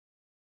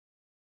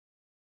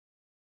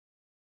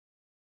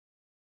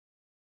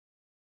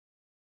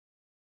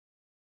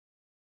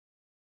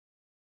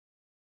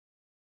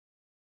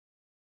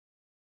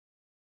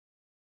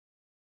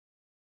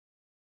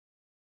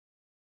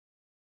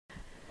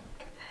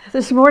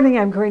This morning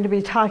I'm going to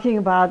be talking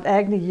about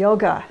Agni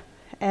Yoga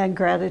and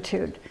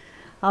gratitude.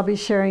 I'll be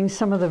sharing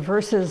some of the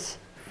verses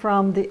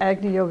from the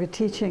Agni Yoga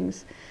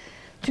teachings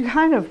to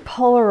kind of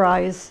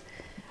polarize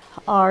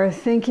our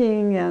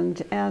thinking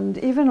and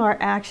even our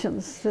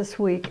actions this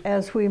week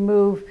as we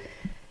move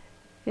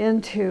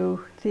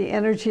into the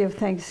energy of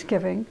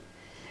Thanksgiving.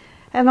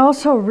 And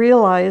also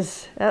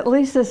realize, at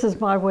least this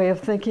is my way of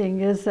thinking,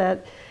 is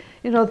that,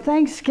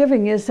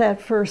 Thanksgiving is that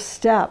first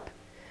step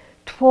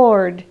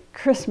toward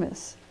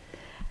Christmas.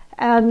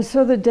 And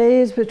so the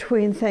days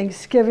between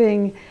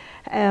Thanksgiving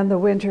and the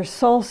winter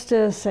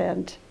solstice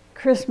and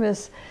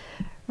Christmas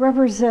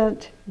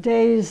represent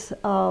days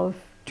of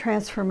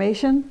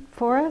transformation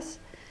for us,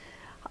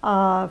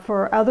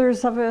 for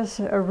others of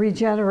us, a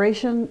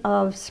regeneration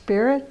of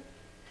spirit,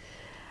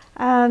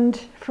 and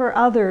for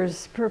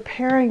others,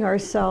 preparing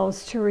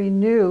ourselves to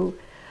renew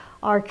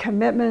our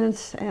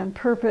commitments and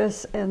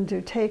purpose and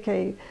to take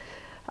a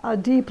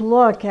deep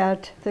look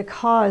at the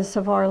cause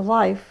of our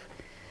life.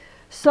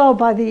 So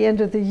by the end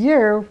of the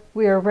year,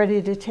 we are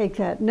ready to take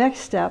that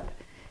next step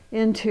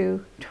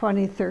into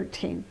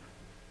 2013.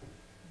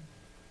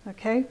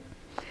 Okay?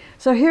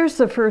 So here's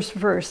the first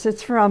verse.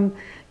 It's from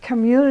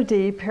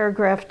Community,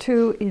 paragraph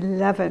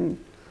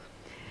 211.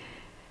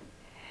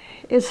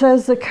 It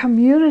says, the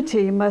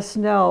community must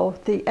know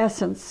the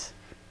essence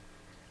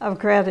of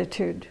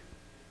gratitude.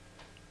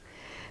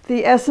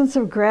 The essence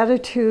of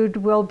gratitude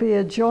will be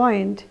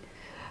adjoined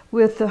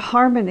with the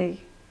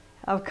harmony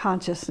of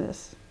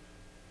consciousness.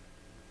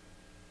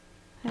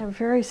 And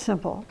very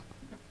simple.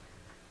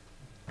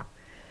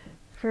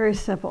 Very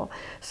simple.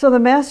 So the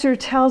Master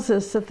tells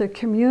us that the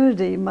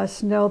community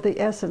must know the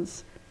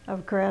essence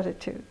of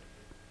gratitude.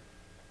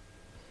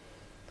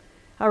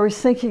 I was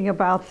thinking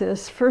about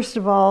this. First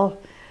of all,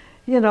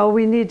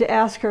 we need to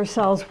ask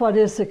ourselves, what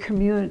is the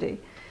community?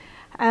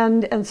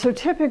 And so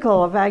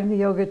typical of Agni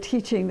Yoga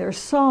teaching, there's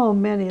so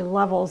many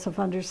levels of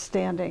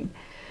understanding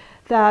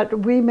that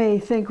we may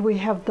think we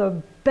have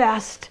the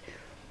best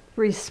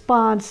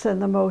response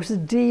and the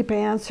most deep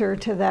answer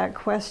to that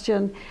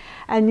question,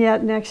 and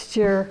yet next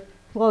year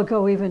we'll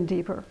go even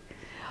deeper.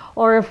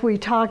 Or if we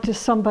talk to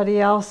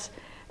somebody else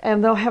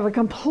and they'll have a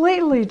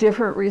completely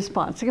different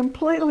response, a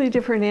completely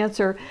different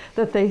answer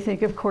that they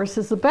think, of course,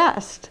 is the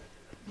best.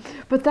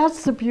 But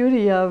that's the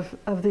beauty of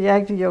the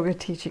Agni Yoga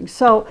teaching.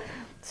 So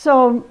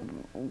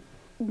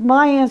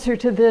my answer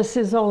to this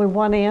is only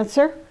one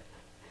answer,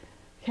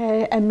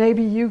 okay? And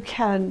maybe you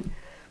can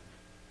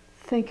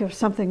think of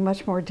something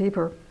much more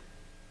deeper.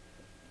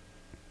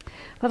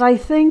 But I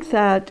think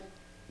that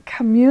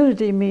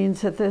community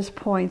means at this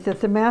point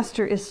that the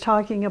Master is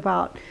talking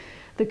about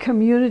the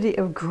community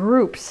of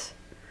groups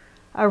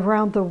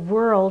around the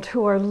world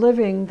who are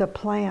living the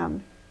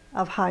plan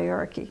of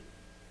hierarchy.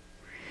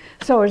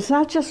 So it's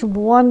not just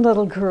one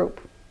little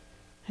group,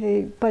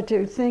 okay, but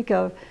to think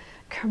of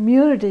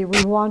community,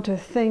 we want to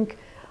think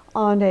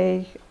on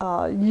a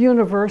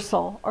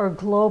universal or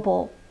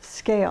global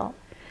scale,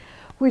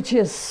 which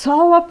is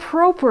so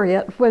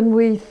appropriate when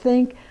we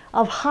think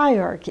of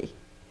hierarchy.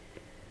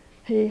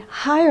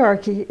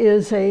 Hierarchy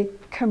is a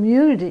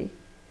community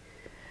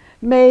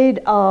made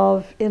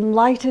of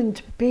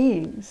enlightened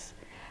beings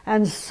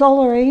and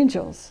solar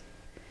angels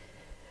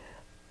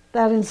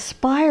that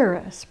inspire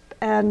us,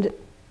 and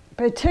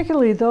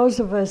particularly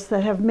those of us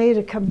that have made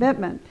a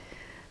commitment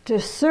to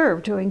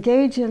serve, to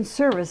engage in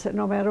service at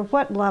no matter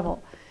what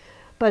level,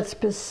 but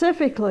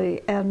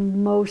specifically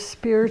and most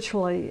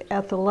spiritually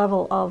at the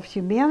level of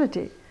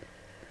humanity.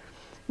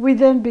 We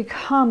then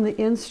become the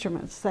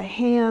instruments, the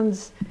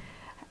hands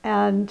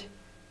and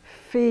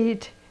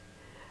feet,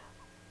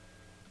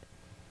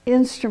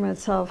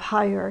 instruments of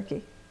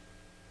hierarchy.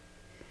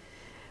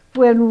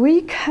 When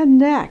we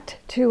connect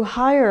to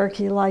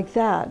hierarchy like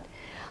that,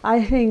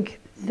 I think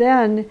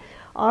then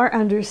our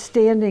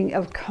understanding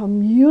of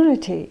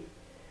community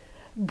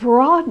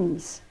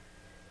broadens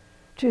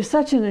to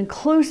such an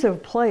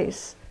inclusive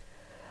place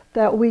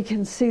that we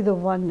can see the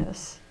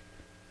oneness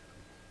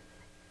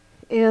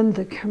in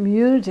the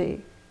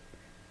community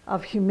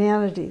of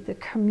humanity, the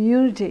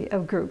community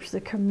of groups,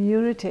 the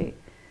community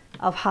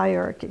of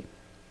hierarchy.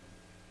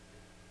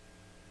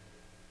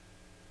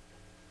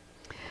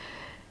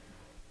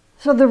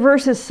 So the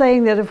verse is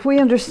saying that if we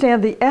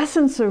understand the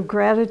essence of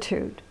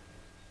gratitude,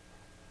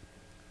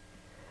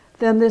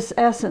 then this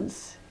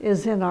essence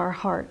is in our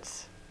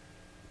hearts.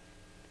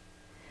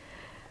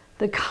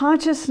 The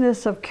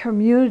consciousness of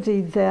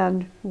community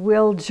then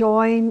will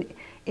join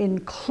in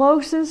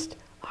closest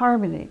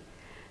harmony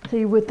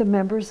with the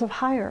members of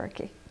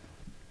hierarchy.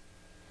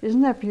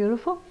 Isn't that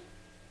beautiful?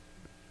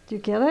 Do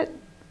you get it?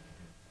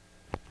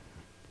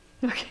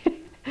 Okay,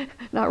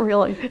 not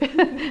really.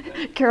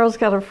 Carol's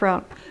got a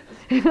frown.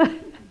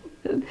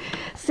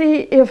 See,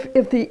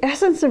 if the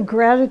essence of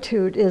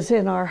gratitude is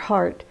in our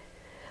heart,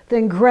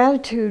 then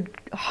gratitude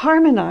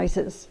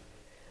harmonizes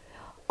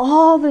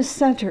all the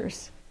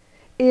centers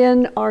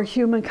in our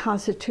human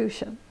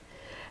constitution.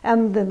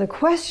 And then the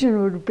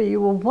question would be,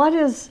 well, what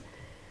is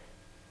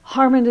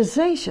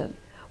harmonization?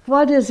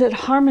 What is it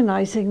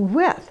harmonizing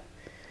with?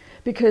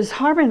 because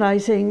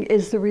harmonizing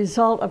is the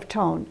result of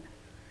tone,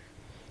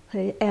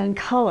 okay, and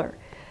color.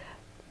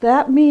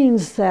 That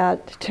means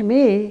that, to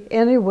me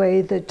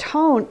anyway, the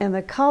tone and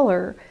the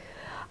color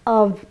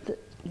of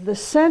the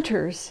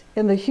centers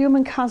in the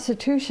human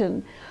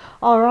constitution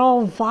are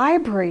all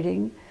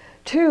vibrating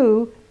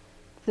to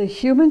the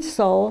human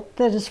soul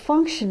that is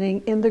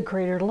functioning in the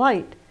greater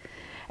light.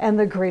 And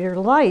the greater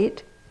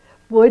light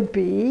would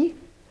be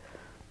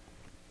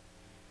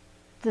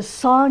the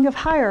song of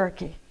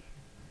hierarchy.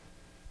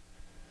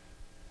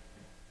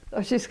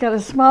 Oh, she's got a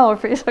smile on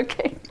her face.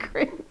 Okay,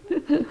 great.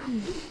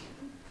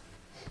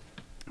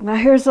 Now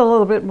here's a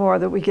little bit more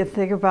that we can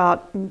think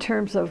about in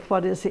terms of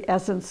what is the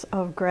essence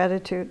of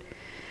gratitude.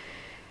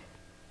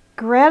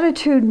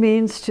 Gratitude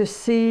means to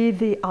see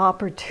the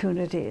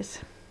opportunities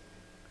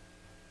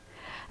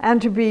and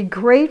to be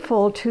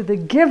grateful to the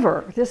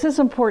giver. This is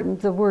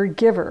important, the word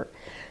giver.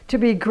 To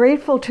be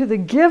grateful to the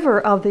giver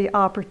of the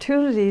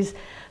opportunities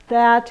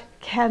that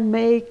can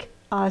make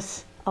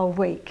us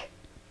awake,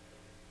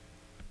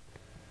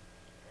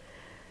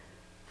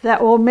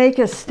 that will make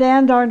us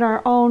stand on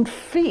our own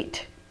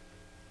feet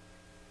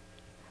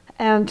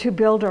and to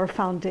build our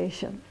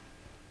foundation.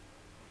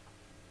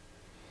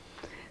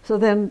 So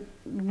then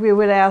we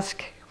would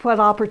ask, what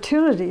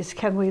opportunities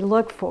can we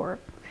look for?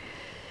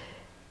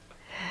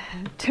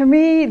 To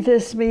me,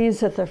 this means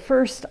that the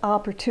first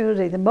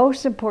opportunity, the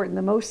most important,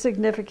 the most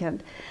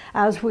significant,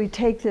 as we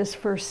take this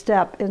first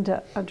step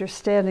into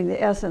understanding the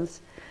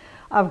essence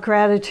of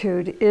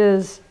gratitude,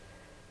 is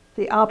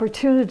the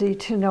opportunity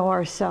to know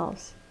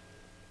ourselves.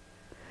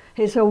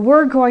 Okay, so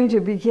we're going to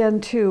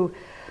begin to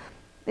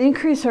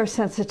increase our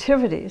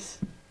sensitivities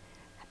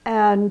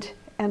and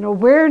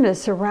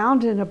awareness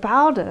around and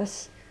about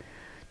us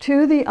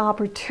to the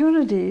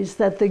opportunities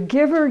that the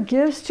giver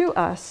gives to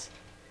us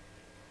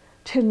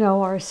to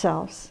know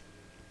ourselves.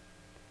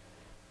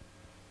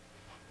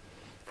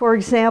 For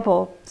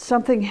example,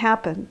 something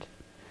happened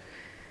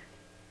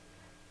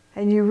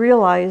and you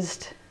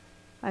realized,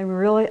 I'm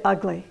really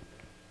ugly.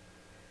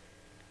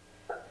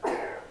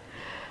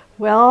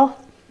 Well,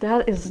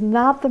 that is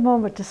not the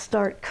moment to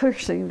start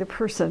cursing the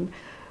person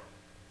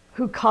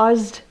who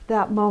caused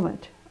that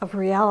moment of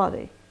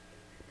reality.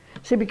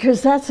 See,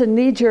 because that's a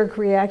knee-jerk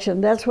reaction.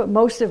 That's what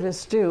most of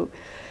us do.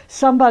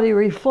 Somebody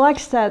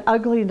reflects that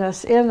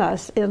ugliness in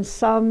us in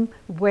some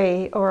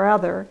way or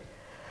other,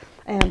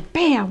 and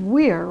bam,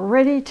 we are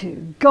ready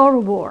to go to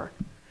war.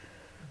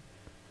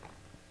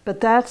 But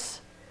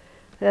that's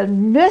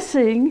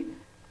missing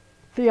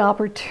the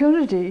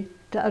opportunity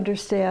to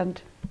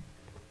understand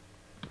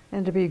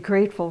and to be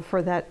grateful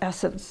for that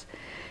essence.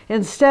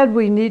 Instead,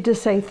 we need to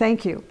say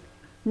thank you.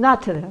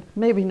 Not to them,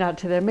 maybe not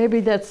to them. Maybe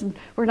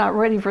we're not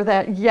ready for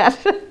that yet.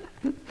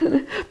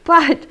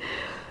 But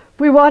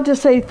we want to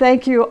say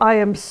thank you. I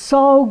am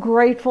so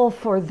grateful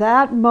for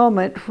that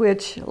moment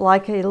which,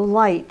 like a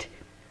light,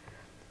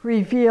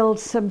 revealed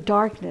some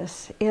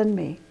darkness in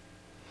me.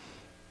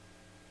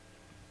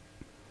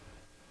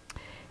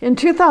 In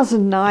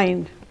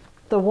 2009,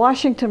 the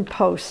Washington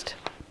Post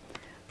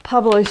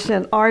published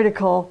an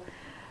article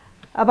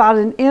about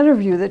an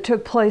interview that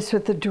took place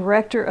with the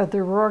director of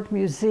the Rourke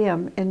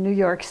Museum in New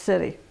York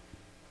City.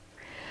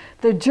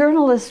 The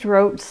journalist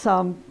wrote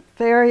some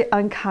very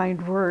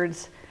unkind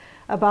words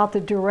about the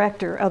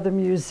director of the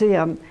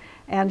museum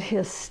and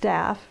his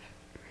staff,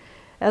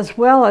 as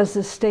well as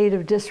the state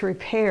of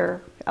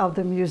disrepair of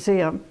the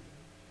museum.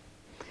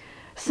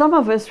 Some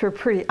of us were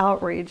pretty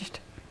outraged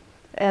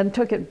and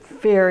took it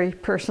very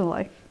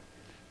personally.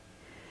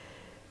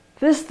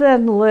 This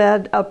then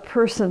led a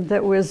person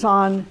that was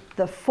on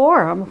the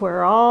forum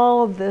where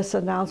all of this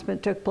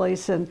announcement took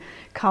place and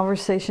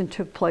conversation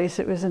took place.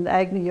 It was an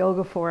Agni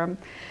Yoga forum.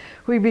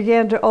 We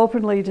began to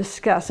openly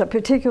discuss, a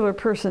particular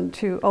person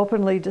to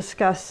openly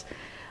discuss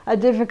a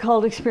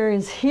difficult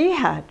experience he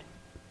had.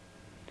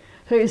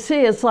 So you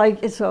see, it's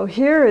like, so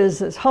here is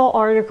this whole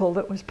article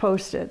that was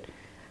posted.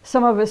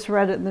 Some of us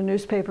read it in the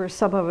newspaper,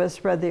 some of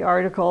us read the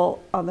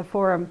article on the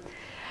forum.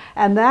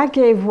 And that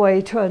gave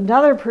way to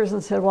another person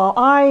who said, well,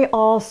 I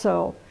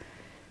also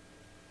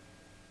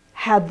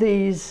had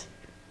these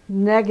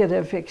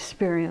negative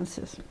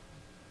experiences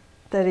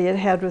that he had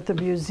had with the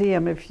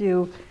museum a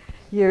few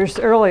years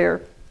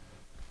earlier.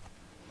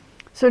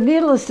 So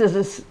needless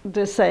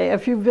to say,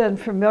 if you've been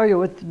familiar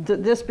with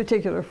this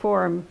particular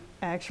forum,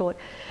 actually,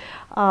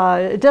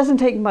 it doesn't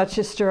take much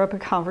to stir up a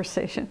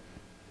conversation.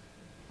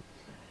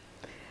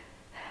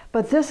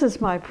 But this is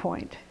my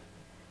point.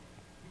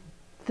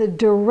 The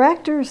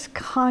director's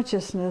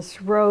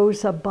consciousness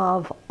rose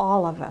above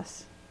all of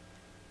us.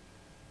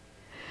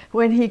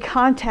 When he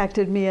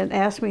contacted me and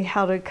asked me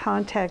how to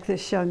contact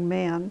this young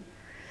man,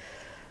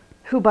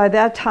 who by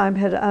that time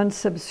had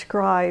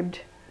unsubscribed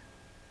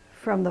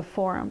from the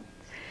forum.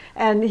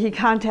 And he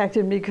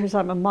contacted me because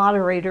I'm a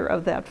moderator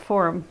of that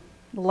forum.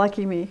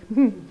 Lucky me.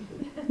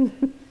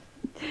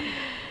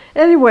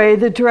 Anyway,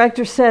 the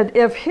director said,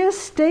 if his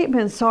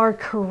statements are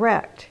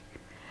correct,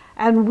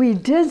 and we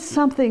did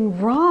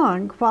something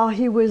wrong while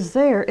he was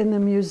there in the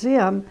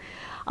museum,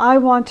 I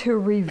want to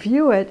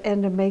review it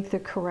and to make the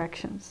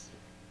corrections.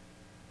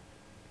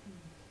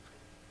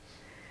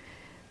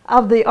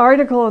 Of the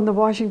article in the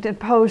Washington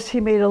Post,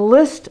 he made a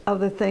list of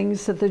the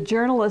things that the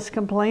journalists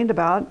complained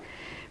about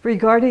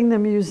regarding the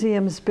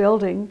museum's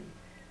building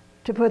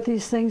to put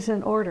these things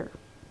in order.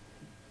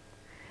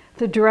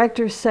 The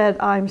director said,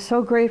 "I'm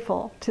so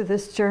grateful to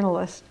this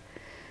journalist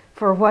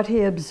for what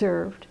he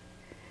observed,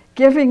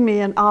 giving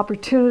me an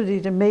opportunity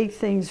to make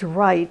things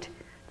right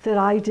that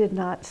I did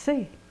not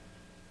see."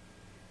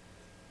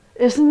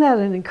 Isn't that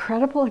an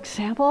incredible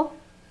example?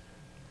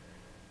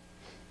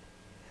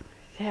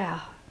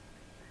 Yeah.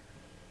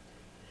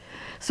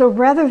 So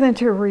rather than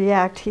to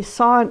react, he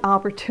saw an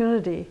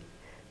opportunity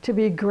to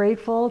be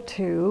grateful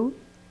to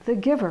the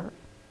giver.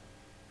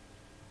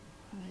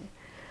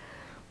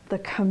 The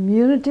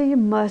community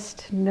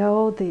must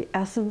know the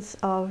essence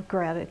of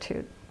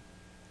gratitude.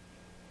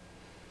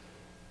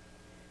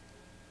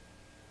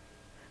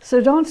 So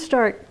don't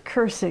start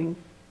cursing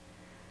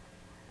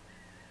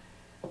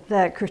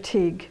that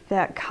critique,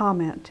 that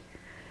comment.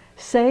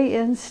 Say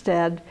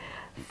instead,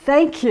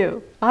 "Thank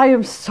you. I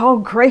am so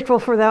grateful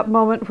for that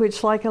moment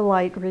which like a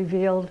light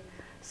revealed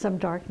some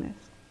darkness."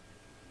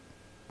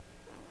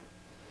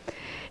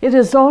 It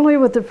is only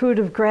with the food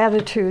of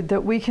gratitude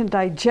that we can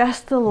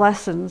digest the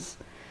lessons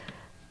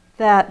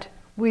that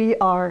we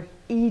are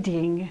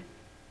eating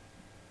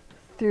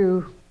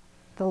through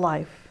the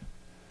life.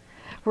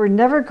 We're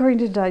never going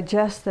to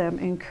digest them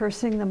in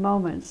cursing the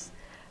moments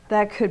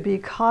that could be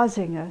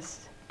causing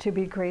us to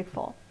be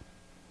grateful.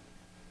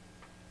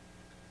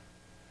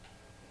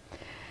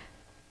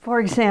 For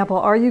example,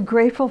 are you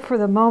grateful for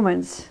the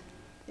moments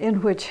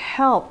in which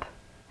help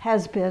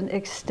has been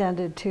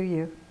extended to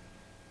you,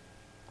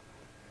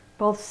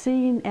 both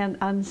seen and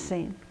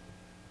unseen?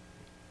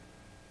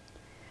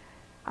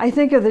 I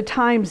think of the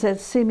times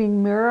that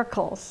seeming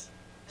miracles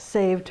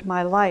saved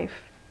my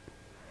life.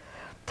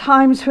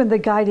 Times when the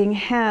guiding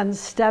hand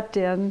stepped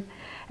in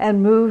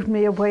and moved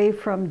me away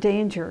from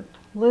danger,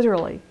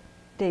 literally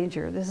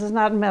danger. This is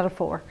not a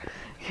metaphor.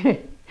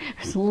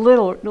 It's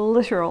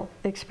literal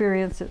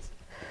experiences.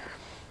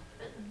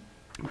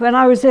 When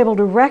I was able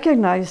to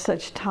recognize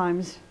such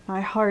times, my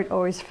heart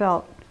always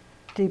felt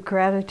deep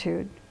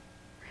gratitude.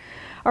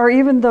 Or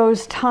even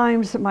those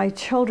times that my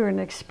children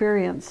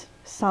experienced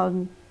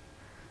some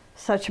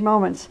such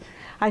moments.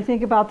 I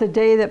think about the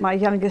day that my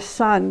youngest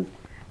son,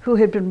 who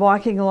had been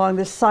walking along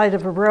the side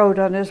of a road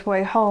on his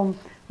way home,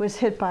 was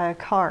hit by a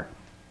car.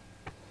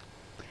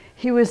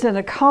 He was in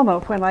a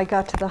coma when I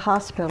got to the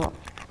hospital.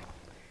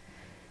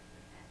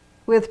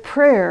 With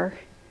prayer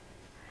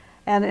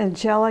and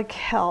angelic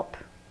help,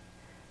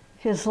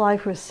 his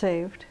life was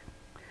saved.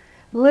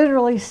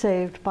 Literally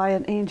saved by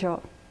an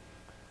angel.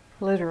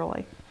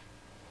 Literally.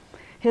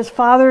 His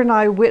father and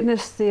I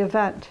witnessed the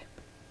event.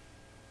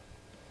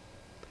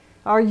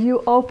 Are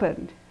you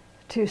open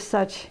to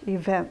such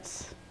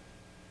events?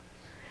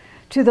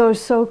 To those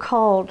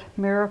so-called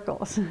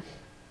miracles?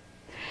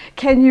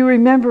 Can you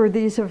remember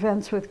these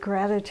events with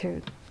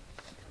gratitude?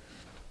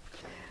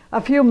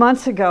 A few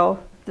months ago,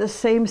 the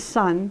same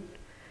son,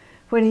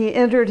 when he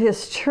entered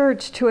his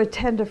church to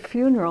attend a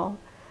funeral,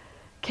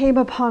 came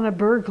upon a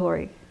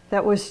burglary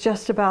that was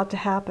just about to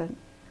happen.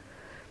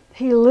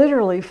 He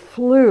literally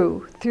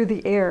flew through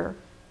the air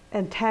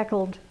and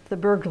tackled the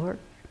burglar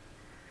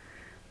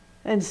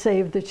and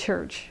saved the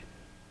church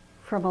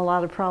from a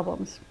lot of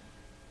problems.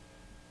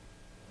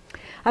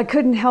 I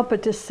couldn't help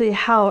but to see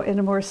how, in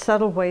a more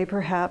subtle way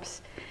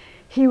perhaps,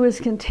 he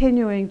was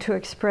continuing to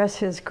express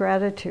his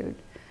gratitude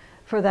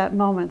for that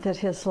moment that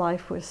his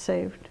life was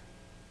saved.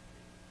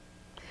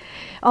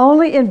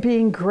 Only in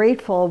being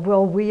grateful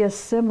will we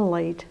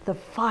assimilate the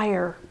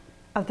fire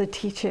of the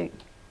teaching,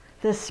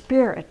 the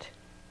spirit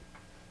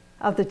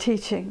of the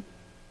teaching.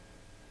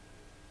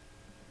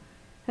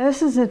 Now,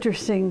 this is an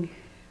interesting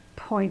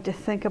point to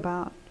think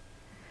about,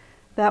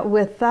 that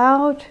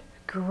without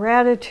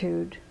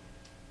gratitude,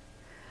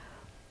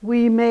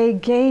 we may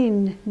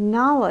gain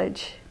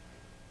knowledge,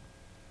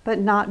 but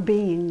not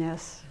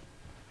beingness.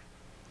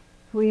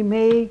 We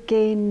may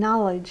gain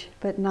knowledge,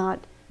 but not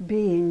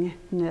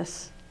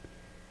beingness.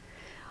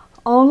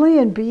 Only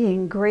in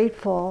being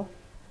grateful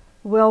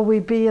will we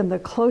be in the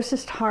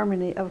closest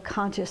harmony of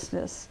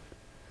consciousness.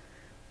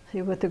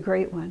 See, with the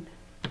Great One.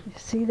 You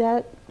see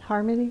that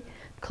harmony?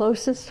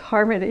 Closest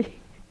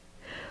harmony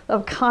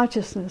of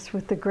consciousness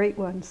with the Great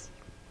Ones.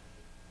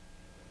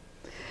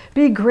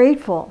 Be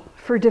grateful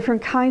for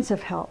different kinds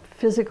of help: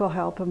 physical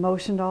help,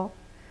 emotional,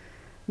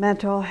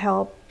 mental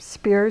help,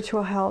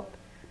 spiritual help,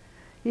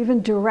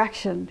 even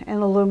direction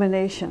and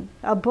illumination,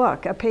 a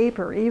book, a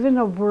paper, even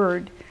a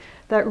word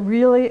that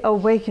really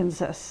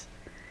awakens us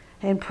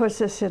and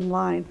puts us in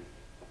line.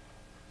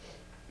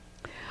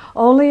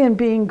 Only in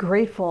being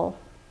grateful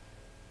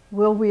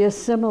will we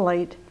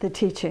assimilate the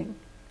teaching.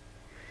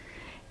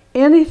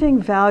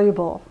 Anything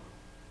valuable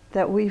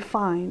that we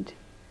find,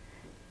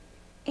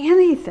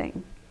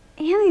 anything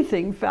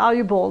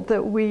valuable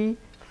that we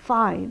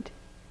find,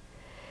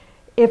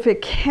 if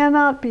it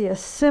cannot be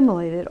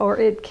assimilated, or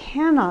it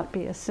cannot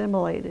be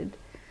assimilated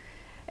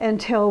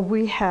until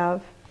we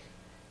have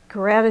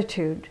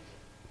gratitude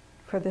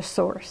for the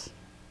source.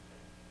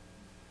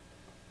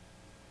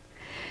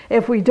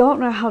 If we don't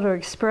know how to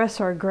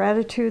express our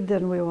gratitude,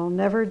 then we will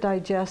never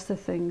digest the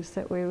things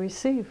that we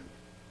receive.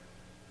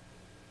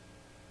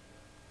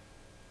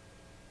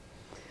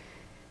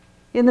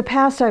 In the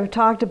past, I've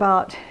talked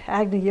about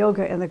Agni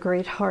Yoga and the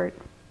Great Heart.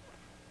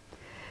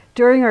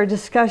 During our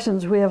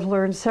discussions, we have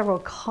learned several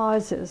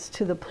causes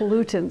to the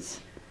pollutants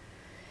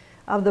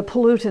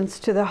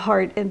to the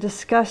heart, and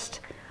discussed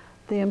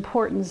the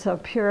importance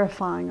of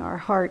purifying our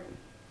heart.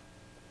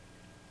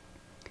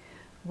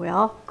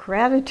 Well,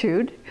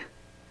 gratitude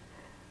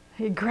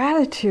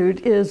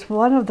is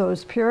one of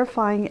those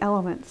purifying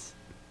elements.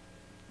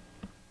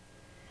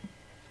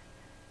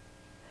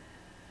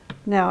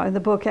 Now, in the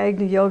book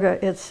Agni Yoga,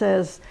 it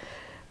says,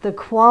 the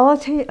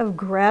quality of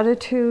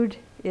gratitude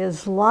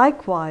is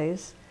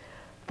likewise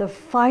the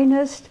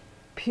finest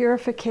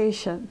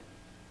purification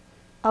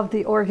of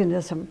the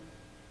organism.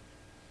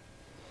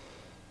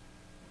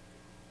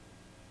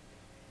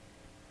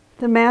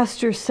 The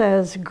Master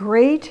says,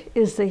 great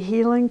is the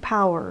healing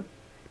power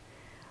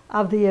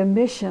of the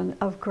emission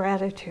of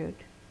gratitude.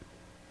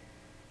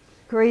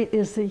 Great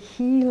is the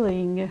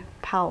healing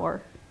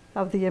power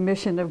of the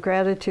emission of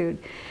gratitude.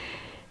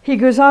 He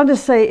goes on to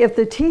say, if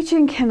the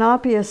teaching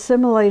cannot be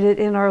assimilated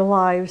in our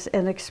lives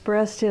and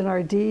expressed in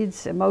our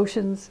deeds,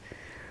 emotions,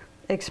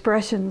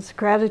 expressions,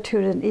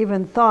 gratitude, and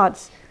even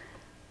thoughts,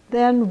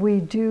 then we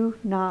do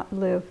not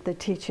live the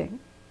teaching.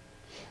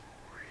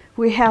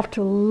 We have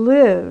to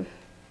live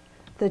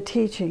the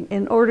teaching.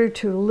 In order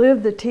to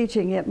live the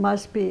teaching, it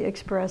must be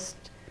expressed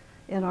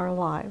in our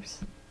lives.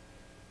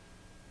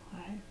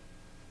 Right?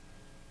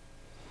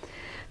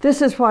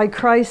 This is why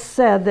Christ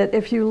said that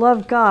if you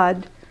love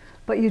God,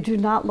 but you do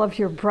not love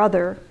your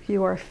brother,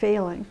 you are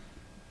failing.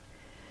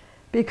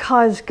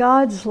 Because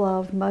God's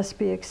love must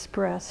be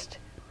expressed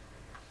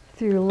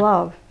through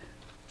love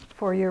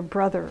for your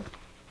brother.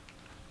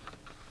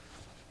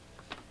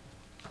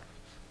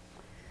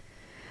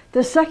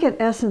 The second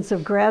essence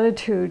of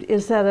gratitude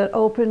is that it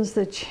opens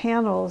the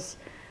channels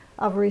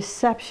of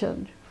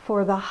reception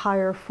for the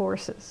higher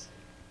forces.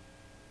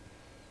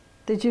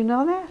 Did you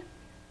know that?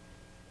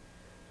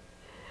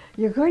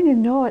 You're going to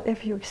know it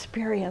if you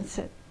experience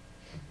it.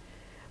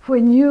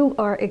 When you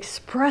are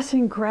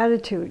expressing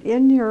gratitude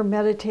in your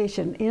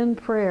meditation, in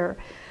prayer,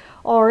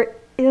 or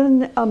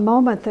in a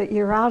moment that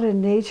you're out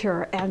in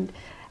nature and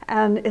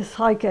it's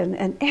like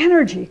an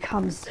energy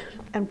comes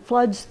and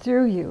floods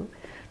through you,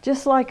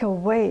 just like a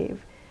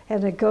wave,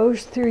 and it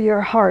goes through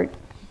your heart.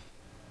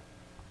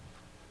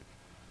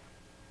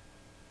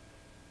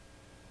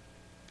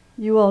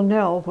 You will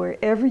know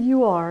wherever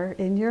you are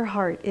in your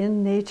heart,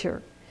 in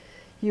nature,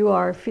 you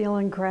are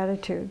feeling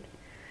gratitude.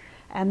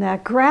 And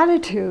that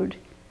gratitude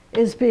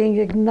is being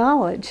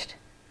acknowledged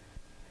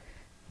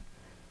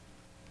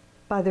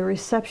by the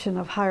reception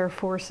of higher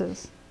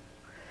forces.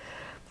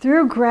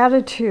 Through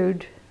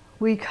gratitude,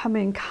 we come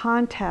in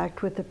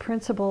contact with the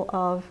principle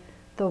of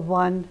the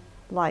one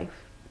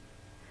life.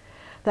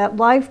 That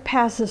life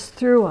passes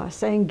through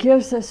us and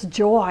gives us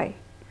joy,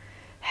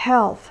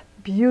 health,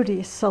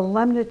 beauty,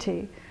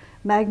 solemnity,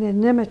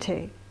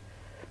 magnanimity.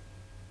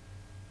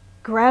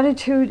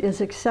 Gratitude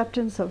is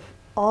acceptance of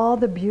all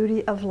the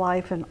beauty of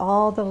life and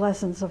all the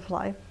lessons of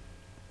life.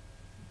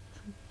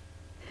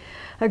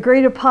 A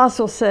great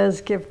apostle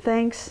says, give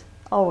thanks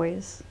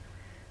always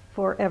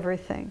for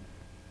everything.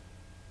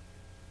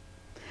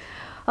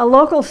 A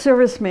local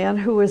serviceman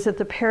who was at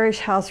the parish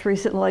house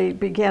recently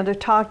began to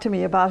talk to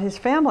me about his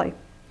family,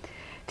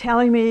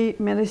 telling me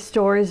many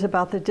stories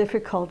about the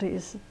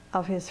difficulties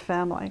of his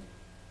family.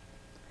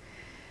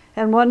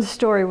 And one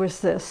story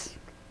was this.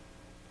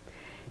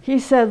 He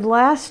said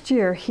last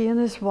year he and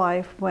his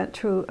wife went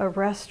to a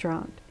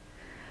restaurant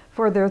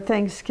for their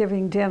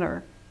Thanksgiving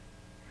dinner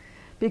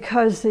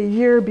because the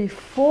year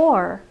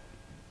before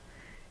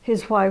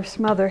his wife's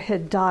mother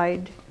had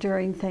died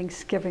during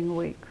Thanksgiving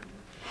week.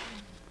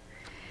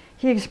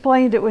 He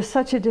explained it was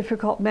such a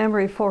difficult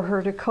memory for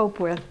her to cope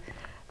with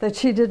that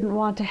she didn't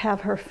want to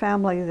have her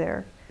family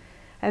there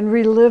and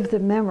relive the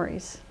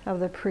memories of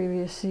the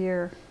previous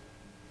year.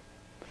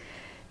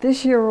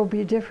 This year will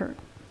be different.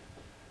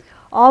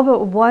 All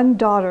but one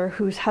daughter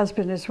whose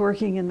husband is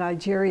working in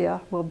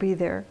Nigeria will be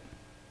there.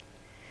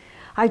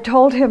 I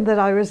told him that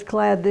I was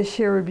glad this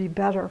year would be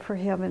better for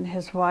him and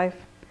his wife.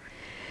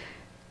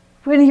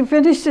 When he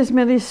finished his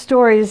many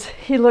stories,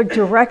 he looked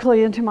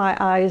directly into my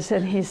eyes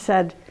and he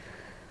said,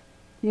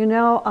 you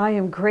know, I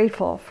am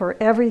grateful for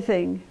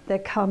everything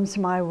that comes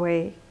my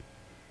way.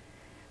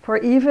 For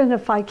even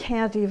if I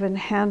can't even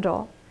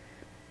handle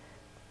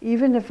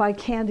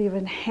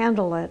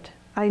it,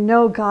 I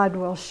know God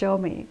will show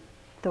me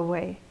the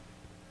way.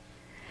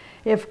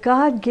 If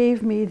God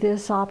gave me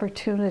this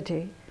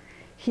opportunity,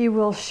 He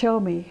will show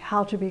me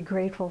how to be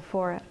grateful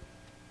for it.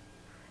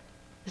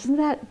 Isn't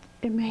that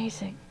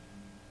amazing?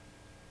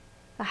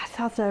 I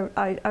thought that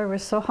I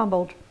was so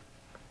humbled.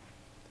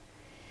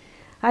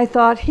 I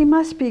thought he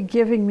must be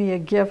giving me a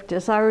gift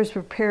as I was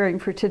preparing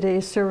for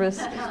today's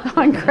service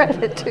on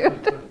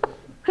gratitude.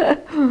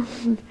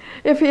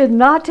 If he had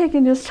not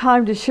taken his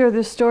time to share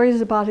the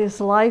stories about his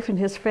life and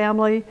his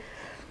family,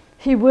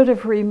 he would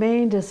have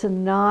remained as a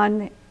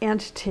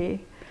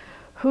non-entity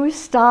who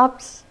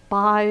stops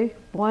by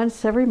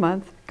once every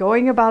month,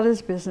 going about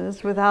his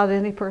business without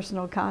any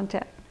personal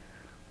contact,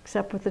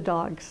 except with the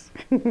dogs.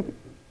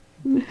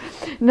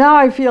 Now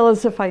I feel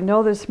as if I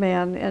know this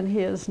man and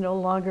he is no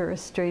longer a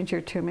stranger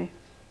to me.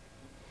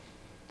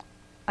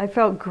 I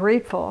felt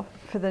grateful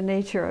for the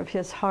nature of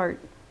his heart.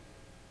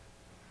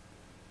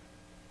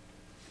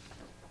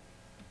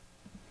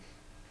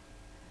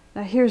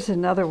 Now here's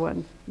another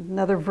one,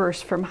 another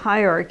verse from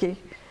Hierarchy,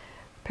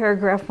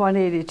 paragraph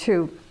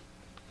 182.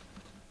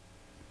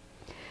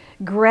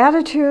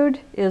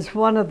 Gratitude is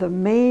one of the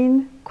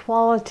main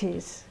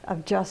qualities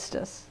of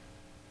justice.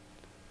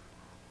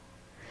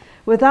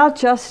 Without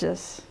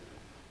justice,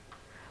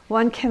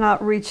 one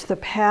cannot reach the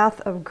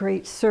path of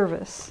great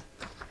service.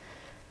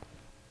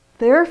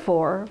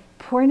 Therefore,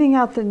 pointing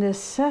out the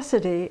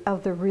necessity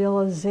of the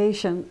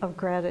realization of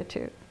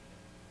gratitude.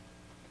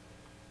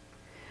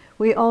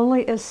 We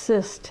only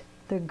assist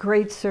the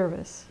great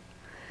service.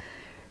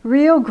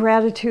 Real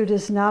gratitude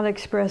is not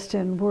expressed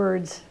in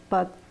words,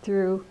 but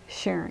through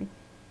sharing.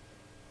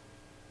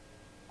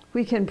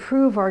 We can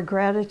prove our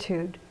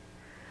gratitude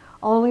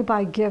only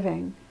by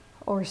giving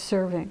or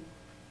serving.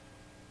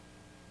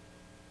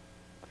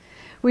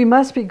 We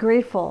must be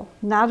grateful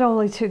not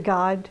only to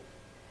God,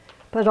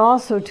 but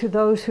also to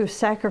those who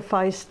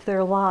sacrificed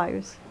their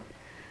lives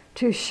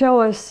to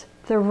show us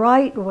the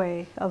right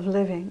way of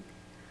living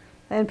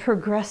and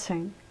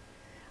progressing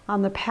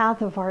on the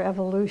path of our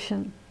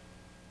evolution.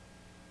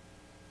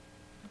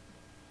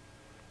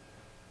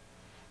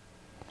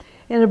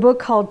 In a book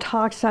called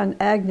Talks on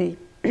Agni,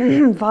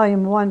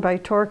 Volume 1 by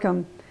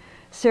Torquem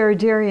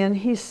Saradirian,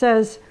 he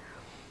says,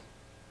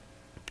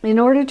 in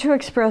order to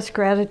express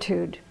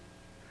gratitude,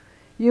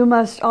 you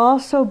must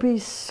also be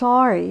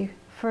sorry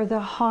for the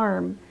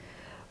harm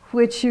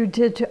which you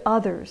did to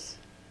others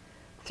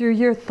through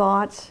your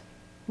thoughts,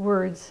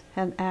 words,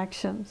 and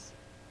actions.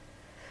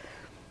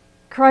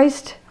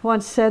 Christ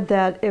once said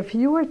that if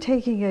you are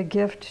taking a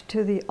gift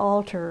to the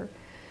altar,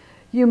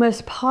 you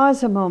must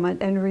pause a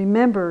moment and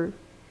remember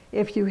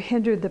if you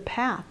hindered the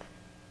path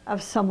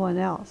of someone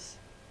else.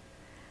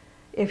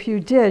 If you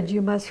did,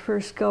 you must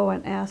first go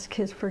and ask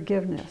his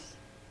forgiveness.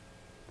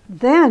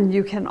 Then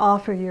you can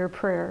offer your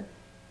prayer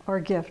or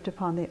gift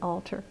upon the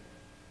altar.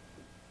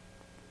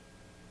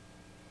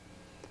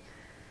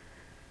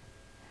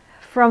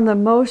 From the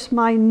most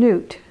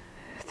minute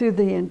through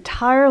the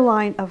entire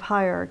line of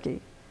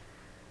hierarchy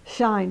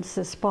shines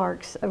the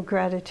sparks of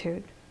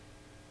gratitude.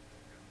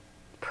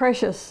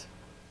 Precious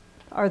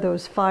are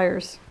those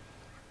fires.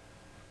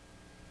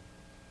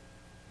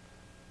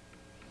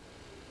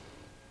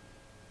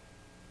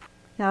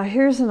 Now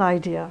here's an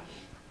idea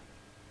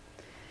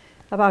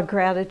about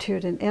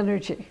gratitude and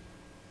energy.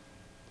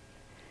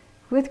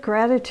 With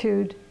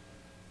gratitude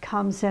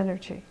comes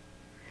energy.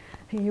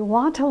 You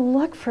want to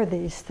look for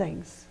these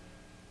things.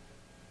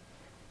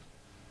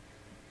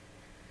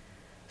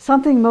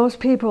 Something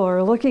most people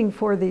are looking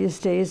for these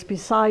days,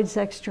 besides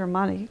extra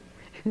money,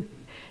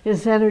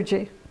 is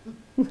energy.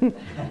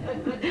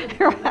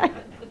 Right.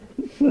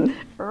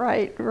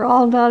 Right. We're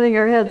all nodding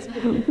our heads.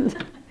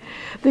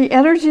 The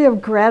energy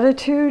of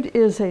gratitude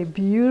is a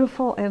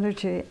beautiful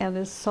energy and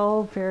is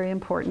so very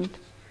important.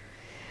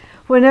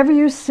 Whenever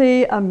you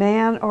see a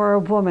man or a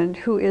woman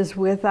who is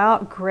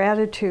without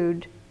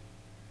gratitude,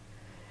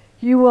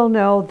 you will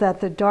know that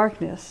the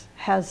darkness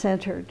has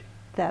entered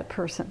that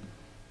person.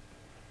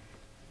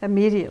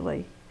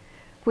 Immediately.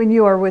 When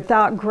you are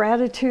without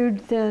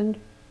gratitude, then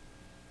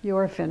you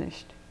are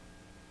finished.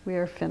 We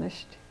are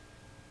finished.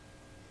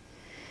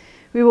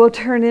 We will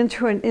turn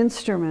into an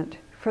instrument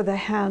for the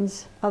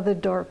hands of the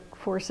dark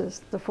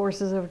forces, the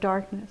forces of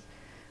darkness,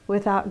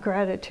 without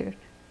gratitude.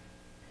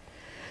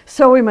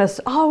 So we must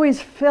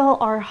always fill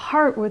our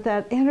heart with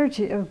that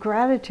energy of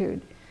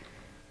gratitude.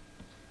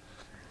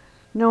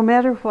 No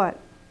matter what,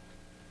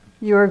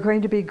 you are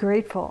going to be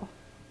grateful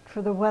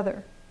for the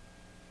weather,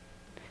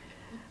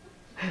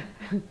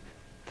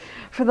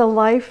 for the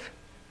life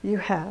you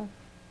have,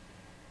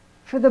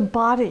 for the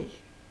body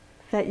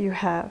that you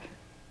have,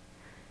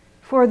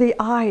 for the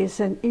eyes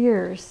and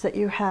ears that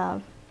you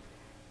have,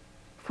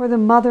 for the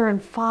mother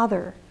and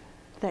father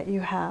that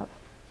you have.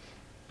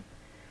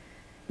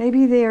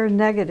 Maybe they are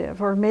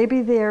negative, or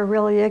maybe they are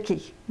really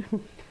icky.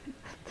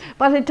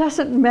 But it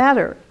doesn't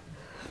matter.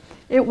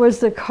 It was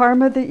the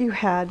karma that you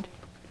had,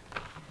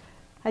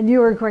 and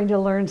you are going to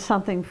learn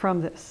something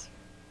from this.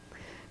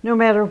 No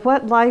matter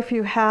what life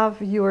you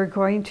have, you are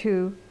going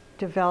to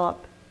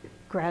develop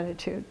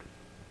gratitude.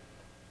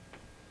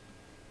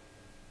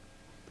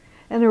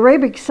 In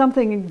Arabic,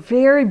 something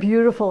very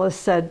beautiful is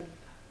said.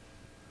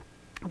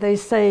 They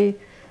say,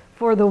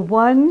 for the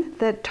one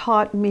that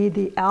taught me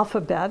the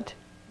alphabet,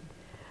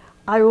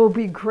 I will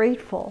be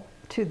grateful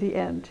to the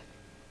end.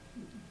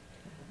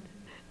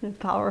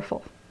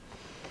 Powerful.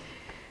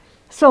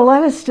 So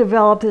let us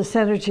develop this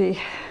energy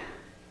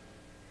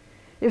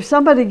If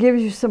somebody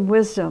gives you some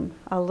wisdom,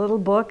 a little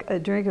book, a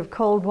drink of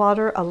cold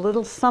water, a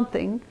little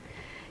something,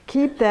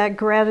 keep that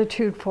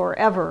gratitude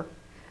forever,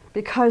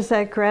 because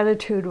that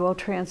gratitude will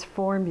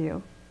transform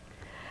you,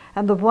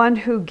 and the one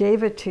who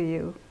gave it to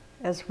you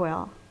as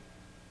well.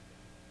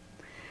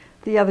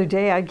 The other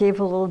day I gave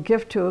a little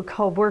gift to a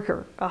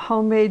co-worker, a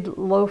homemade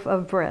loaf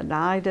of bread.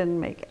 Now, I didn't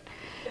make it.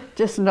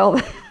 Just know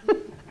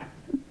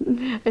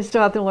that. I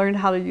still have to learn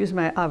how to use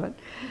my oven.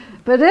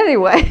 But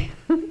anyway,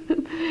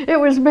 it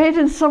was made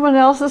in someone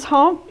else's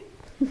home.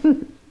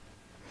 And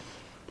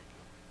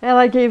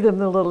I gave them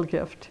the little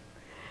gift.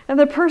 And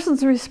the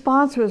person's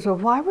response was, well,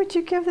 why would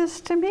you give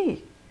this to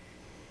me?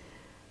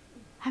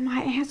 And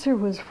my answer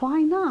was,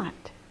 why not?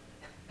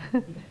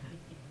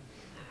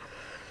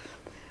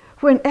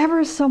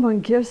 Whenever someone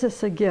gives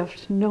us a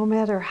gift, no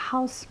matter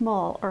how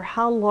small or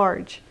how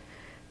large,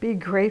 be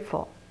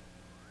grateful.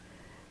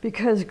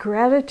 Because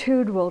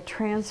gratitude will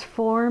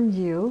transform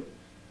you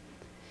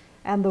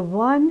and the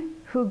one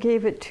who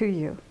gave it to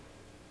you.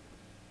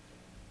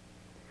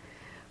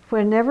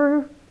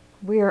 Whenever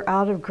we are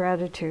out of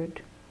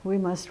gratitude, we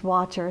must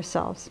watch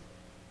ourselves.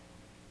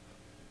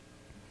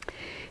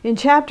 In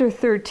chapter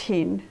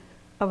 13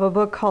 of a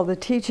book called The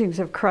Teachings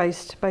of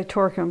Christ by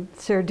Torquem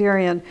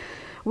Serderian,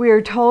 we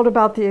are told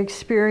about the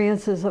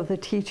experiences of the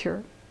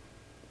teacher.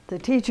 The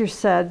teacher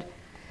said,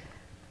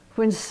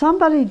 when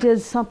somebody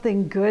did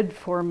something good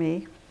for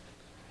me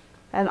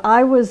and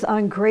I was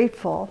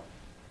ungrateful,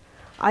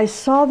 I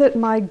saw that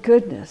my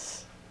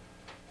goodness,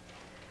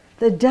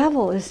 the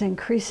devil is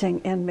increasing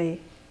in me,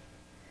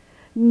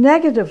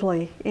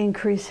 negatively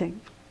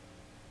increasing.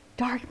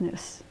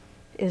 Darkness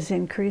is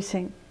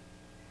increasing.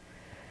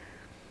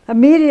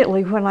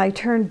 Immediately when I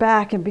turned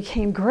back and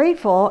became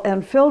grateful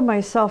and filled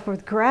myself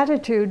with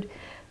gratitude,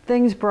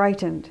 things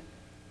brightened.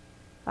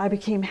 I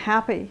became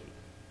happy.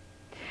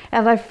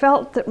 And I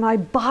felt that my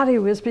body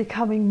was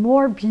becoming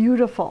more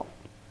beautiful,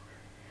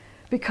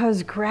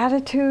 because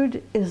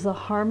gratitude is the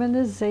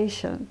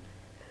harmonization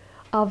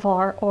of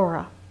our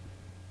aura.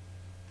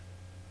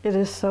 It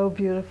is so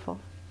beautiful.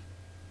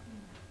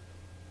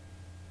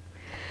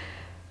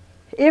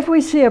 If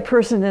we see a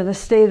person in a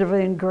state of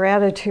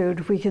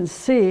ingratitude, we can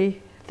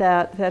see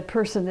that that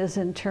person is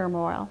in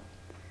turmoil,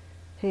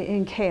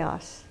 in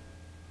chaos.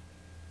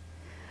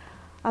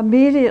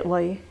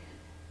 Immediately,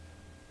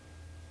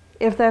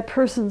 if that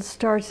person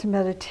starts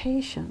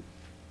meditation,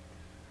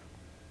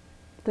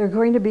 they're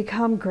going to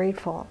become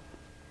grateful.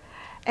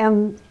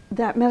 And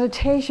that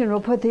meditation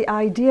will put the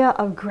idea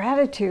of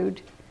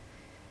gratitude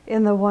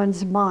in the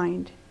one's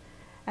mind.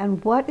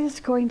 And what is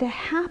going to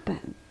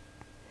happen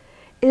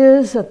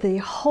is that the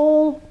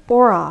whole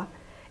aura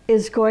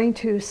is going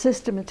to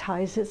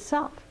systematize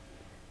itself.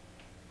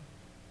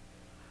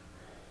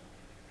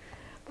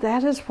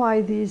 That is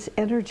why these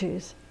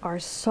energies are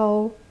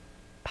so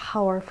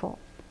powerful.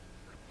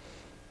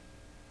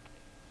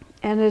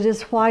 And it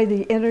is why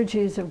the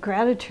energies of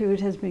gratitude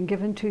has been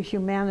given to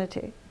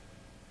humanity.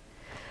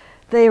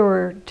 They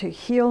were to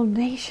heal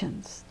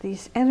nations.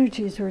 These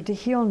energies were to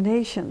heal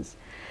nations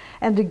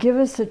and to give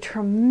us a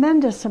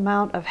tremendous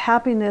amount of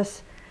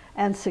happiness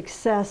and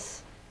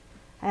success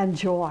and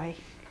joy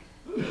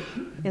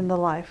in the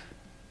life.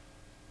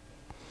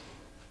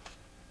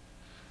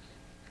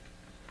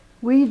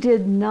 We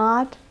did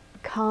not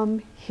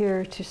come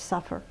here to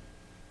suffer.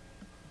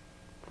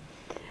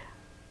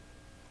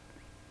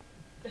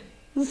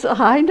 So,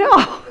 I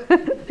know.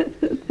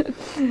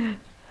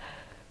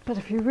 But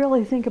if you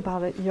really think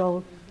about it,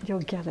 you'll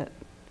get it.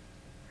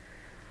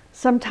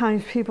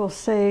 Sometimes people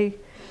say,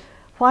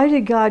 why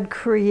did God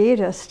create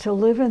us to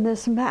live in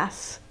this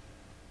mess?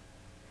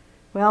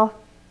 Well,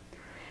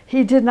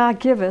 He did not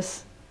give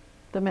us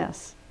the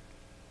mess.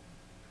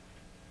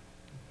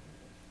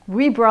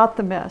 We brought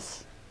the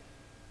mess.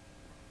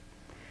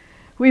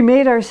 We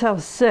made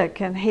ourselves sick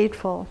and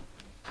hateful,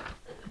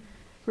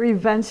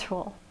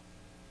 revengeful,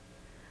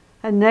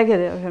 and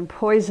negative and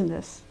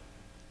poisonous.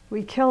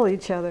 We kill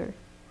each other.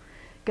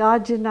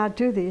 God did not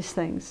do these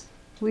things.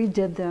 We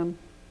did them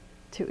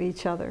to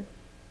each other.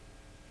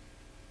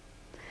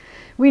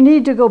 We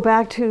need to go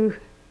back to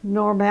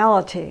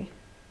normality,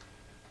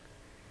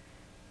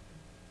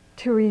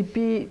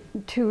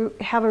 to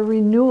have a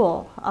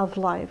renewal of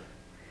life,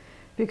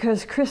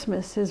 because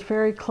Christmas is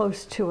very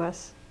close to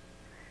us.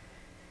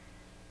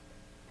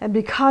 And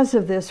because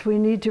of this, we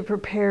need to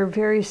prepare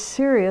very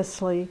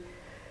seriously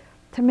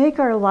to make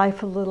our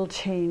life a little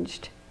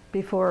changed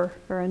before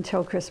or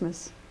until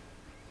Christmas.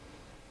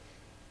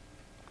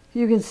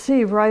 You can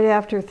see right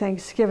after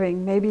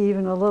Thanksgiving, maybe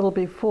even a little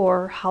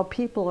before, how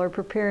people are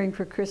preparing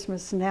for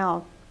Christmas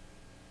now.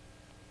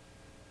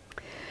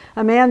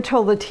 A man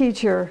told the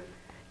teacher,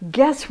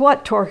 "Guess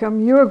what,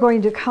 Torquem? You are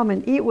going to come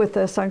and eat with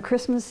us on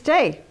Christmas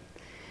Day."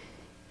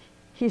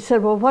 He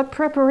said, "Well, what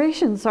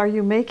preparations are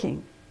you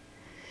making?"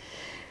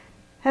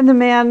 And the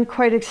man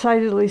quite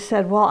excitedly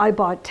said, "Well, I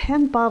bought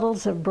 10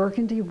 bottles of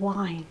Burgundy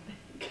wine,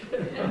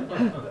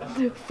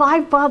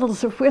 5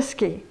 bottles of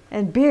whiskey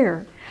and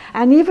beer,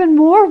 and even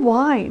more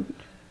wine.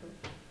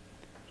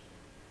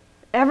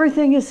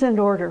 Everything is in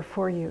order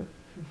for you."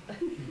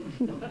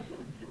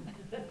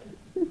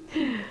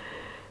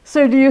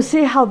 So do you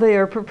see how they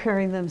are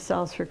preparing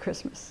themselves for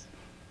Christmas?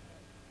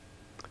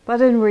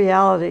 But in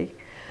reality,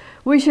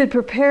 we should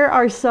prepare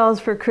ourselves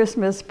for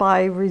Christmas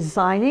by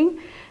resigning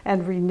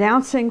and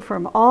renouncing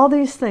from all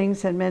these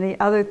things and many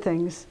other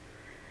things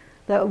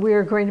that we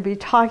are going to be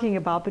talking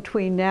about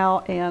between now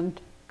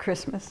and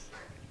Christmas.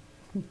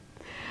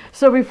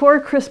 So before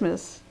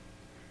Christmas,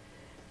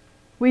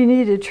 we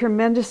need a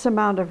tremendous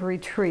amount of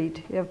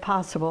retreat, if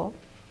possible,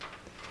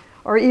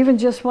 or even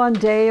just one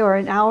day or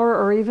an hour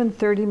or even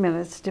 30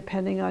 minutes,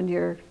 depending on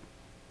your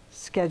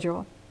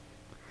schedule.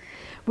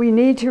 We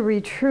need to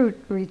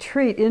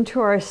retreat into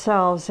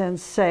ourselves and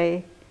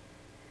say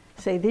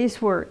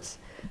these words: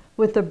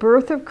 with the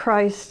birth of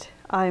Christ,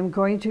 I am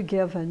going to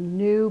give a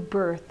new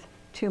birth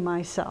to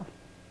myself.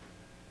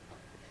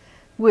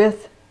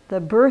 With the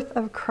birth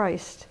of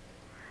Christ,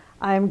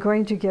 I am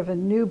going to give a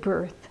new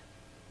birth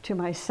to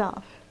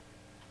myself.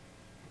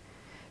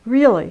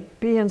 Really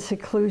be in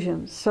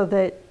seclusion so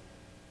that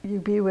you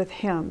be with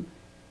Him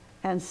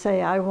and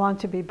say, I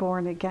want to be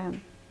born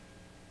again.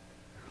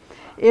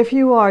 If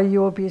you are, you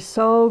will be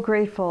so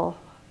grateful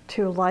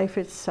to life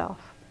itself.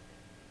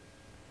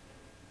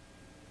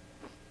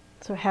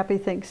 So happy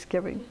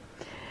Thanksgiving.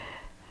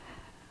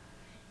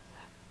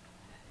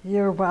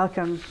 You're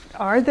welcome.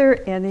 Are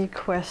there any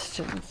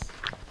questions?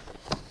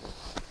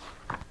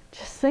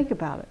 Just think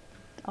about it.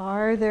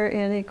 Are there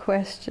any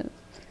questions?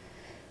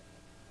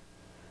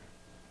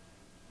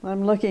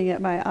 I'm looking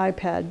at my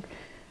iPad.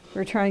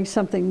 We're trying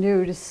something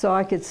new just so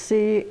I could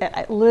see,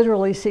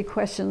 literally see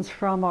questions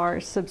from our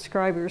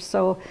subscribers.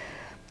 So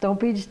don't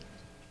be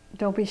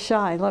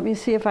shy. Let me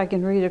see if I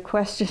can read a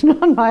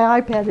question on my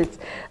iPad. It's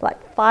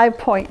like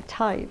 5-point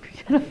type,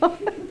 you know.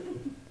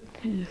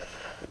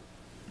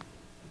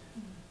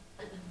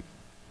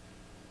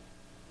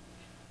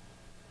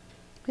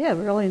 Yeah,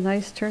 really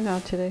nice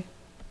turnout today.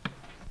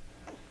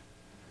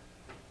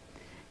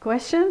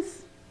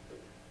 Questions?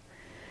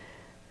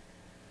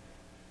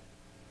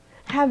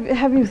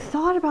 Have you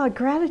thought about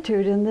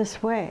gratitude in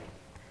this way?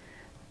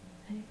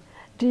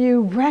 Do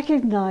you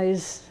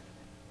recognize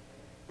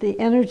the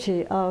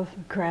energy of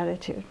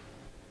gratitude?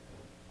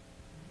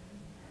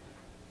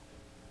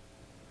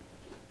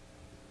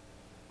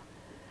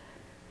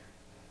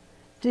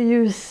 Do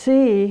you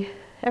see,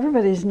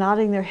 everybody's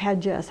nodding their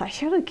head yes. I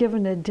should have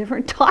given a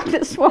different talk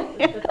this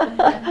morning.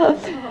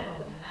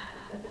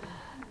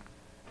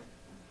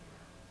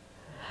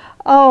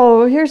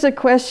 Oh, here's a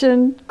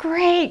question.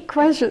 Great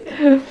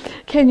question.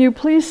 Can you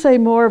please say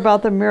more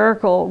about the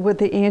miracle with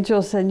the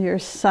angels and your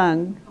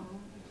son?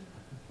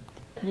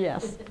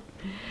 Yes.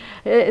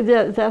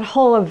 That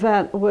whole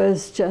event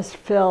was just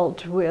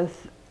filled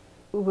with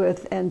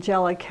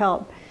angelic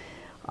help.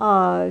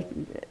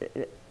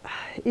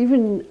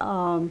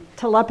 Even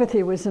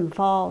telepathy was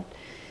involved.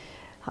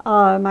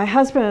 My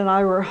husband and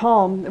I were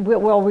home. We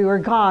were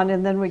gone,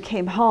 and then we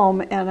came home,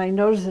 and I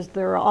noticed that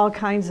there were all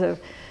kinds of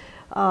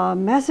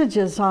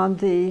messages on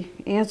the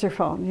answer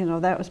phone. You know,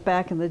 that was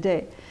back in the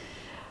day,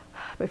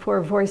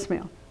 before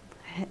voicemail.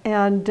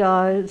 And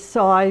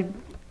so I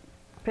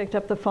picked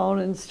up the phone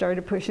and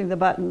started pushing the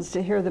buttons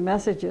to hear the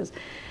messages.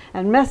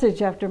 And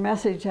message after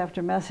message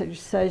after message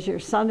says, your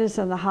son is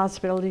in the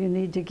hospital, you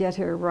need to get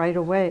here right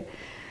away.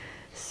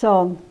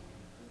 So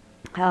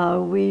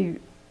we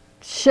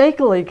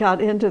shakily got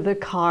into the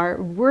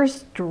car,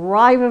 worst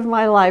drive of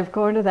my life,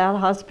 going to that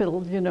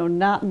hospital, you know,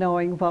 not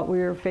knowing what we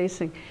were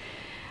facing.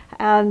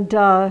 And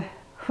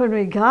when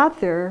we got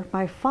there,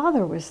 my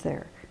father was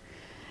there.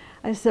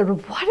 I said,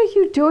 what are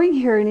you doing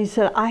here? And he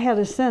said, I had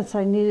a sense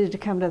I needed to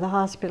come to the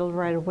hospital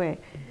right away.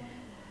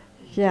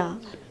 Yeah.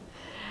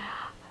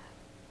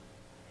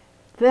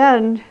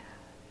 Then,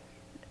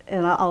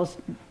 and I'll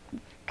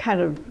kind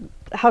of,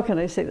 how can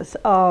I say this?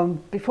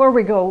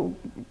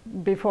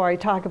 Before I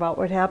talk about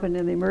what happened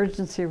in the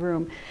emergency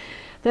room,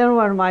 then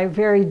one of my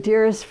very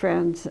dearest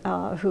friends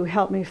who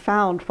helped me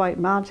found White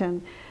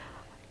Mountain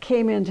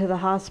came into the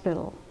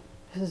hospital.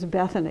 This is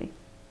Bethany,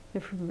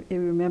 if you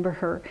remember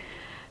her.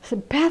 I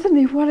said,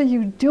 Bethany, what are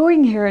you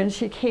doing here? And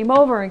she came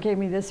over and gave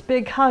me this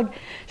big hug.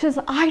 She says,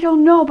 I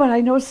don't know, but I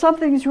know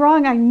something's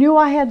wrong. I knew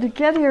I had to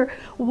get here.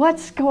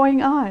 What's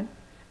going on?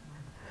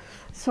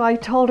 So I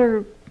told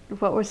her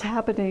what was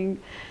happening.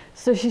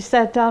 So she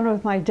sat down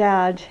with my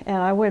dad, and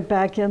I went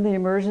back in the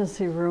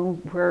emergency room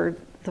where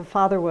the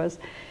father was.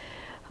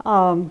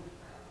 And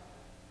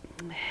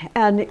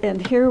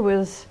here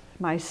was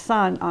my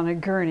son on a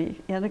gurney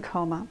in a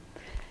coma.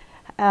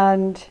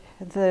 And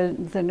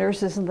the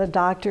nurses and the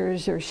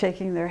doctors are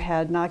shaking their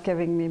head, not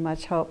giving me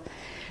much hope.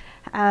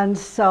 And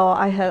so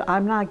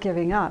I'm not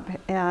giving up.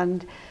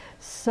 And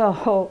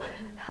so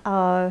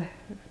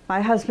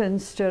my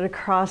husband stood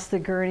across the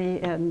gurney,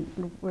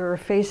 and we were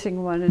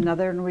facing one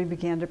another, and we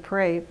began to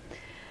pray.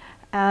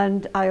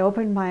 And I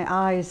opened my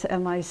eyes,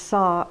 and I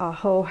saw a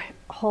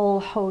whole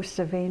host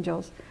of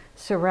angels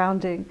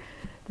surrounding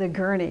the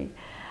gurney.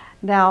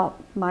 Now,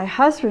 my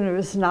husband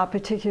was not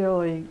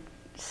particularly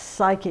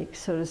psychic,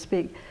 so to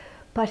speak,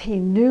 but he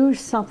knew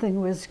something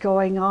was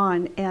going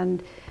on,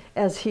 and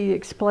as he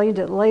explained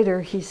it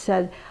later, he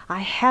said, I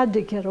had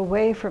to get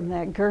away from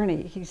that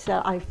gurney. He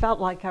said, I felt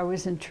like I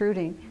was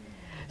intruding.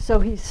 So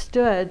he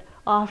stood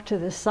off to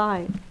the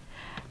side.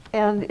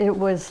 And it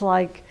was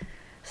like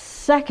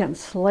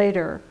seconds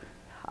later,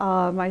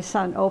 my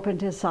son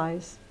opened his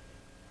eyes.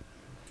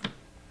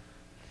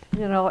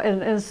 You know,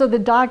 and so the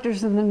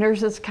doctors and the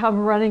nurses come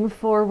running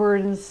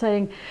forward and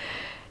saying,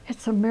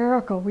 it's a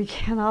miracle. We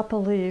cannot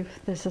believe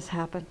this has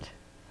happened.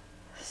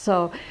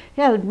 So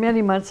he had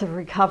many months of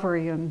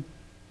recovery,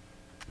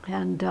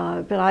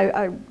 but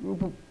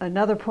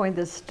another point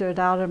that stood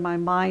out in my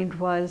mind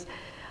was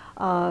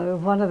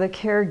one of the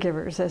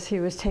caregivers, as he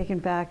was taken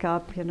back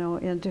up, you know,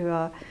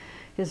 into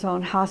his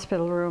own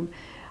hospital room.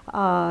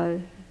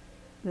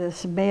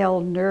 This male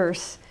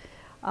nurse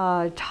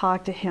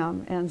talked to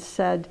him and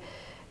said,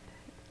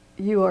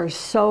 you are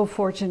so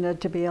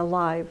fortunate to be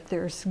alive.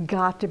 There's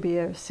got to be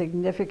a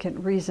significant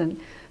reason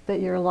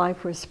that your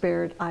life was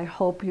spared. I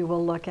hope you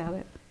will look at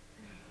it.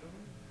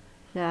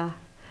 Yeah.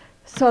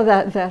 So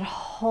that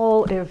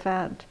whole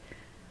event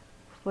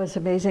was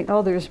amazing.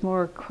 Oh, there's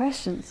more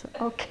questions.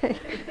 Okay.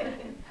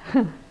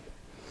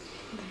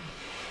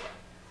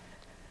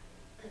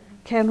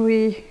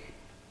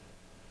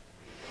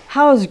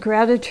 How is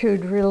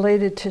gratitude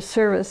related to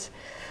service?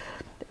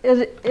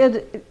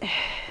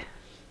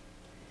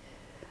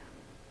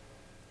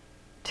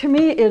 To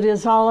me, it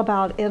is all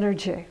about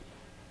energy.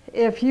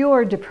 If you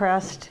are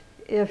depressed,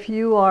 if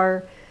you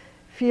are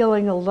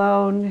feeling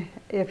alone,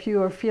 if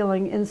you are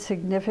feeling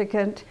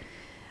insignificant,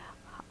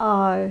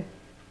 find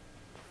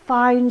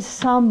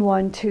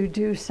someone to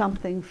do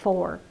something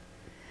for.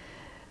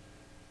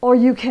 Or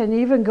you can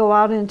even go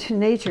out into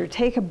nature,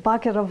 take a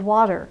bucket of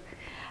water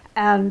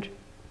and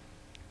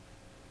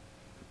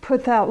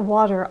put that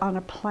water on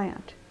a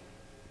plant.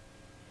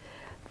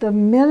 The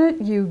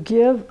minute you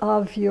give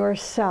of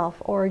yourself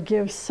or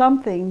give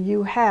something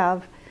you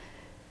have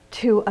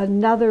to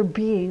another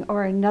being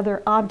or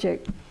another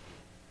object,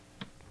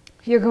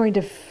 you're going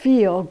to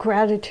feel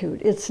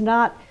gratitude. It's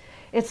not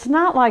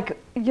like,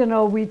 you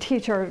know, we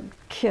teach our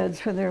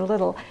kids when they're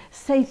little,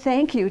 say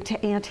thank you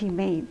to Auntie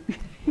Mame.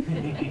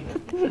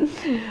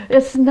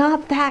 It's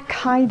not that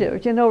kind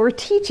of, you know, we're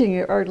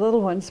teaching our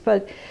little ones,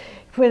 but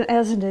when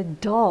as an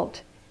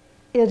adult,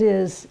 it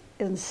is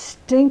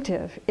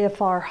instinctive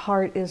if our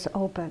heart is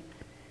open.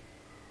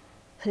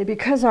 See,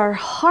 because our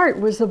heart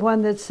was the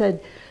one that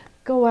said,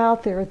 go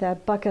out there with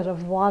that bucket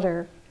of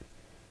water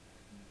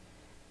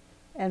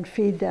and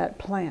feed that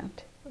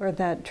plant or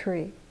that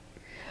tree.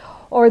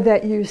 Or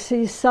that you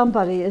see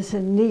somebody is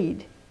in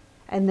need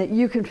and that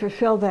you can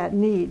fulfill that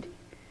need.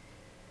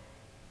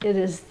 It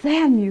is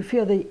then you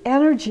feel the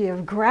energy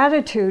of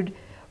gratitude,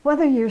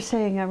 whether you're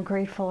saying I'm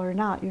grateful or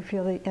not, you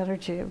feel the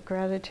energy of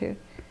gratitude.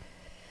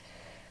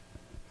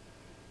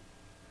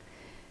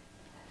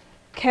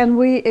 Can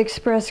we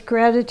express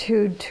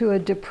gratitude to a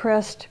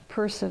depressed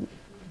person?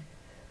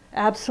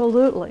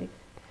 Absolutely.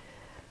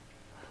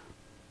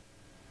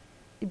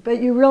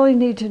 But you really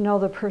need to know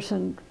the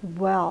person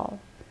well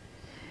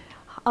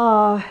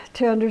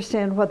to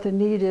understand what the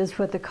need is,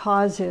 what the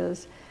cause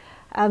is,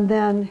 and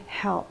then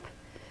help.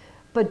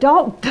 But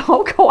don't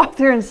go up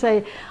there and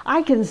say,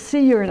 I can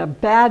see you're in a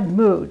bad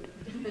mood.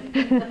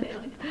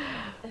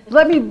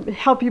 Let me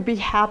help you be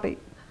happy.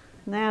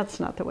 That's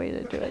not the way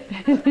to do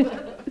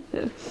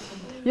it.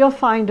 You'll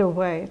find a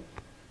way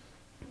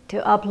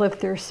to uplift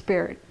their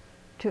spirit,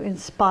 to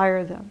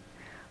inspire them.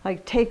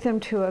 Like take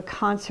them to a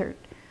concert,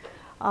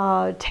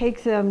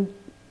 take them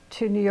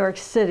to New York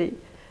City,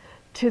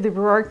 to the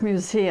Baroque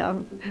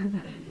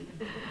Museum,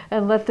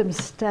 and let them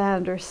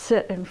stand or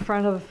sit in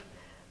front of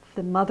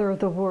the mother of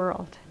the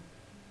world.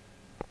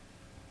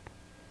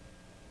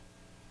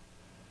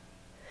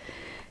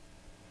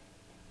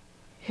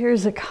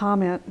 Here's a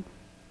comment.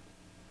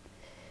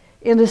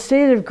 In a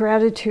state of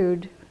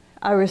gratitude,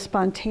 I was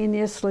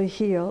spontaneously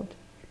healed.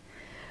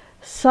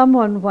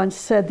 Someone once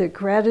said that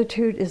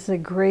gratitude is the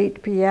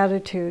great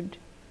beatitude.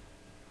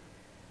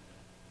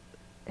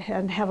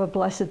 And have a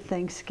blessed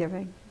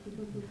Thanksgiving.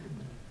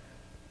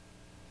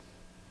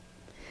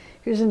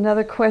 Here's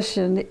another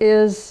question.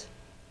 Is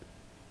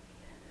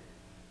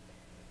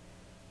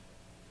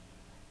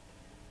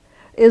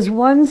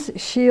one's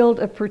shield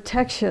of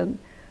protection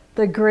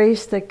the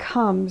grace that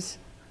comes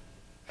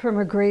from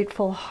a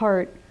grateful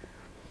heart?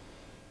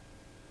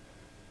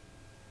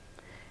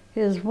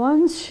 Is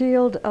one's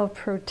shield of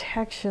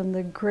protection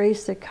the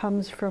grace that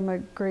comes from a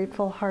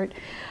grateful heart?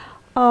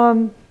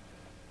 I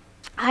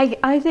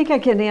think I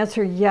can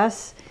answer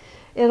yes.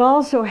 It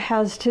also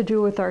has to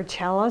do with our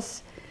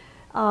chalice.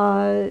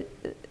 The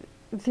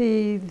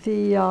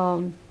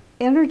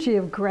energy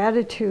of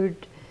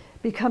gratitude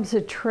becomes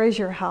a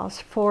treasure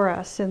house for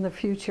us in the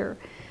future.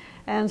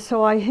 And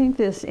so I think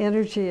this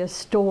energy is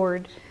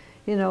stored,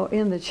 you know,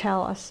 in the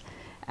chalice.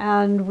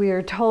 And we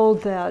are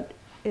told that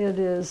it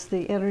is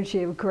the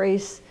energy of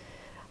grace,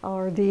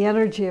 or the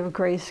energy of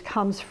grace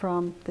comes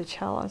from the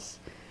chalice.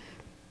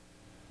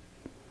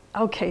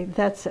 Okay,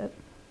 that's it.